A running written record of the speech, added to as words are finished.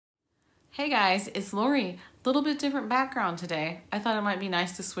Hey guys, it's Lori. Little bit different background today. I thought it might be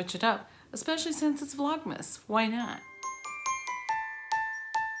nice to switch it up, especially since it's Vlogmas. Why not?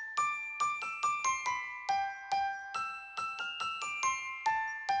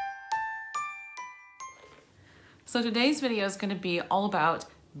 So today's video is going to be all about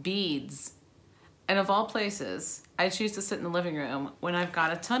beads. And of all places, I choose to sit in the living room when I've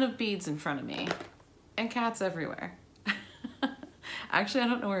got a ton of beads in front of me and cats everywhere. Actually, I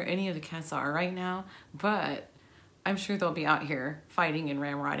don't know where any of the cats are right now, but I'm sure they'll be out here fighting and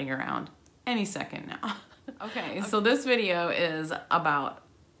ramrodding around any second now. Okay, so this video is about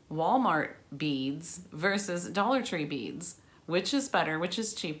Walmart beads versus Dollar Tree beads. Which is better, which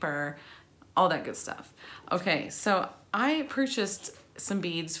is cheaper, all that good stuff. Okay, so I purchased some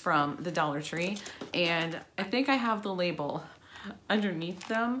beads from the Dollar Tree, and I think I have the label underneath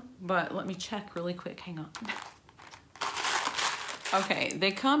them, but let me check really quick, hang on. Okay,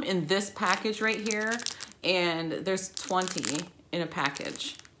 they come in this package right here, and there's 20 in a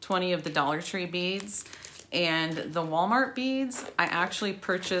package, 20 of the Dollar Tree beads. And the Walmart beads, I actually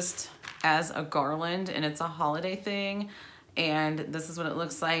purchased as a garland, and it's a holiday thing. And this is what it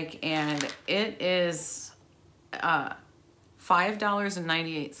looks like, and it is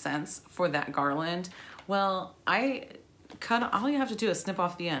 $5.98 for that garland. Well, all you have to do is snip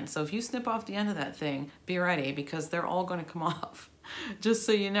off the end. So if you snip off the end of that thing, be ready, because they're all going to come off. Just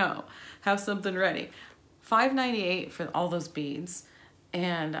so you know, have something ready. $5.98 for all those beads,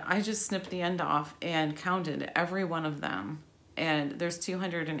 and I just snipped the end off and counted every one of them, and there's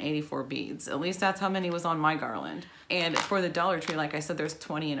 284 beads. At least that's how many was on my garland. And for the Dollar Tree, like I said, there's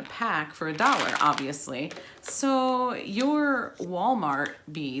 20 in a pack for $1, obviously. So your Walmart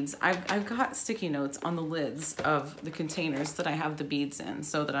beads, I've got sticky notes on the lids of the containers that I have the beads in,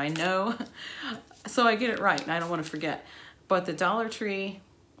 so that I know, so I get it right and I don't want to forget. But the Dollar Tree,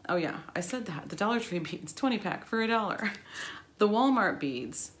 oh yeah, I said that. The Dollar Tree beads, 20 pack for $1. The Walmart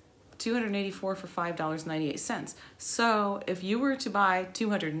beads, 284 for $5.98. So if you were to buy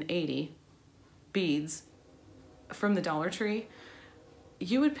 280 beads from the Dollar Tree,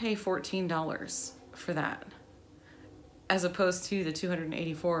 you would pay $14 for that, as opposed to the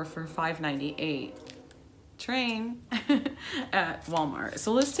 284 for $5.98 train at Walmart.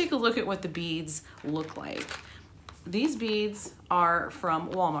 So let's take a look at what the beads look like. These beads are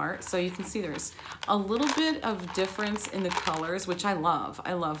from Walmart, so you can see there's a little bit of difference in the colors, which I love.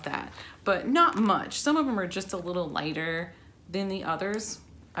 I love that, but not much. Some of them are just a little lighter than the others.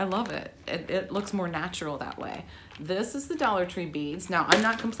 I love it. It looks more natural that way. This is the Dollar Tree beads. Now, I'm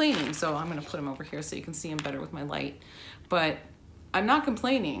not complaining, so I'm gonna put them over here so you can see them better with my light, but I'm not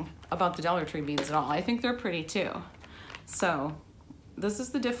complaining about the Dollar Tree beads at all. I think they're pretty too. So this is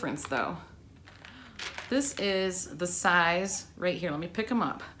the difference though. This is the size right here. Let me pick them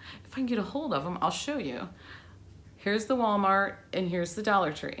up. If I can get a hold of them, I'll show you. Here's the Walmart and here's the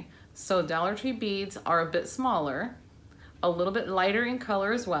Dollar Tree. So Dollar Tree beads are a bit smaller, a little bit lighter in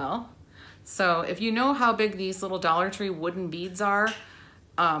color as well. So if you know how big these little Dollar Tree wooden beads are,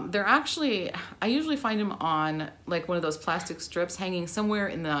 they're actually, I usually find them on like one of those plastic strips hanging somewhere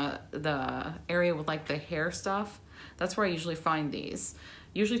in the area with like the hair stuff. That's where I usually find these,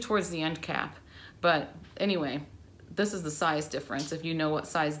 usually towards the end cap. But anyway, this is the size difference, if you know what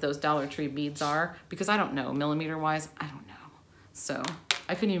size those Dollar Tree beads are, because I don't know, millimeter wise, I don't know. So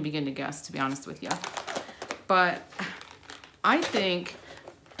I couldn't even begin to guess, to be honest with you. But I think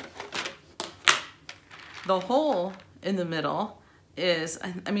the hole in the middle is,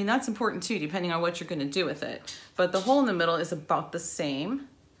 I mean, that's important too, depending on what you're gonna do with it. But the hole in the middle is about the same.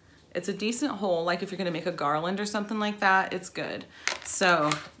 It's a decent hole, like if you're gonna make a garland or something like that, it's good.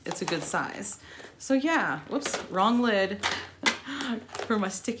 So it's a good size. So yeah, whoops, wrong lid for my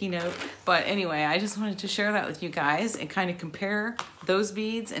sticky note. But anyway, I just wanted to share that with you guys and kind of compare those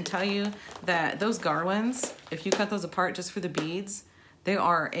beads and tell you that those garlands, if you cut those apart just for the beads, they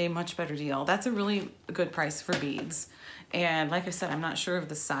are a much better deal. That's a really good price for beads. And like I said, I'm not sure of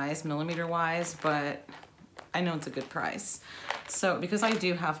the size millimeter wise, but I know it's a good price. So, because I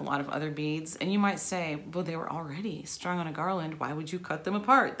do have a lot of other beads, and you might say, well, they were already strung on a garland. Why would you cut them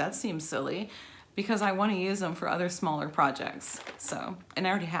apart? That seems silly, because I want to use them for other smaller projects. So, and I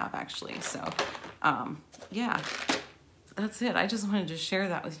already have actually. So, yeah, that's it. I just wanted to share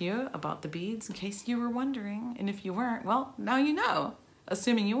that with you about the beads in case you were wondering. And if you weren't, well, now you know,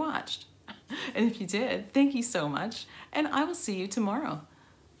 assuming you watched. And if you did, thank you so much. And I will see you tomorrow.